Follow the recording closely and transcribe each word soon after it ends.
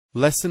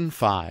Lesson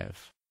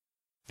 5.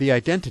 The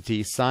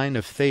identity sine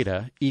of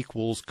theta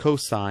equals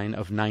cosine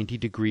of 90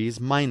 degrees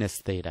minus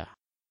theta.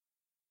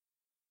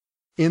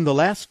 In the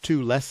last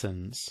two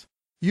lessons,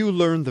 you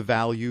learned the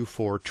value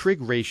for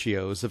trig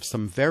ratios of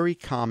some very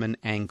common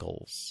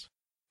angles.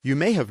 You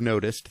may have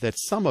noticed that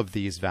some of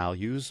these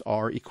values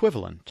are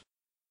equivalent.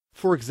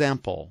 For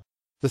example,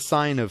 the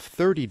sine of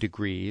 30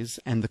 degrees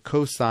and the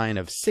cosine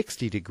of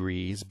 60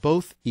 degrees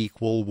both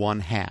equal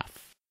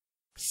 1/2.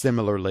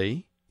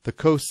 Similarly, the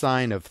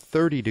cosine of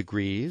 30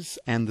 degrees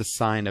and the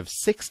sine of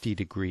 60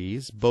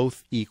 degrees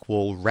both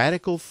equal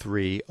radical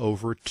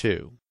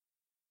 3/2.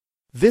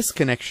 This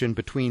connection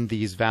between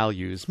these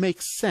values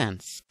makes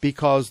sense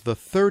because the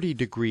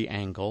 30-degree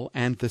angle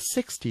and the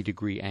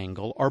 60-degree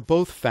angle are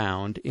both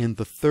found in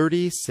the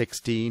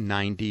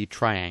 30-60-90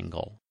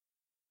 triangle.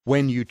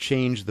 When you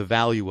change the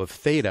value of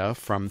theta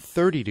from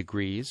 30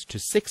 degrees to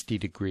 60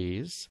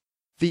 degrees,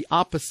 the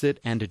opposite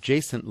and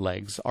adjacent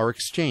legs are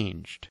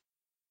exchanged.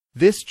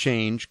 This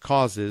change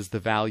causes the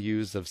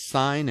values of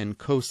sine and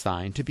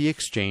cosine to be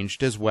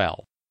exchanged as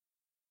well.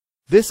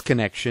 This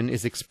connection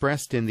is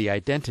expressed in the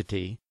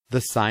identity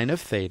the sine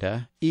of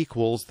theta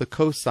equals the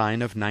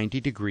cosine of 90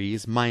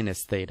 degrees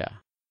minus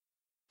theta.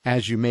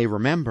 As you may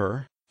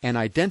remember, an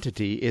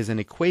identity is an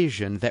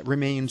equation that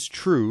remains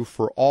true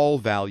for all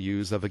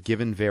values of a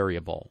given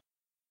variable.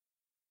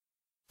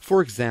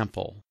 For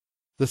example,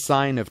 the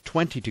sine of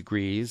 20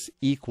 degrees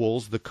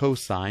equals the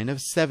cosine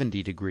of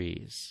 70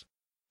 degrees.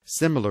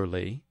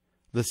 Similarly,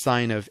 the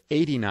sine of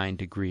 89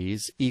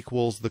 degrees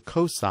equals the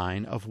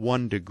cosine of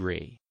 1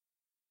 degree.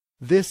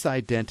 This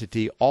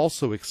identity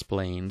also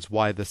explains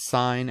why the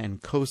sine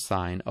and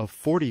cosine of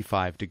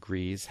 45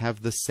 degrees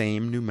have the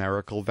same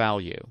numerical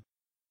value,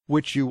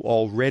 which you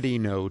already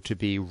know to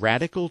be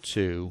radical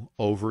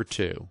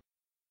 2/2.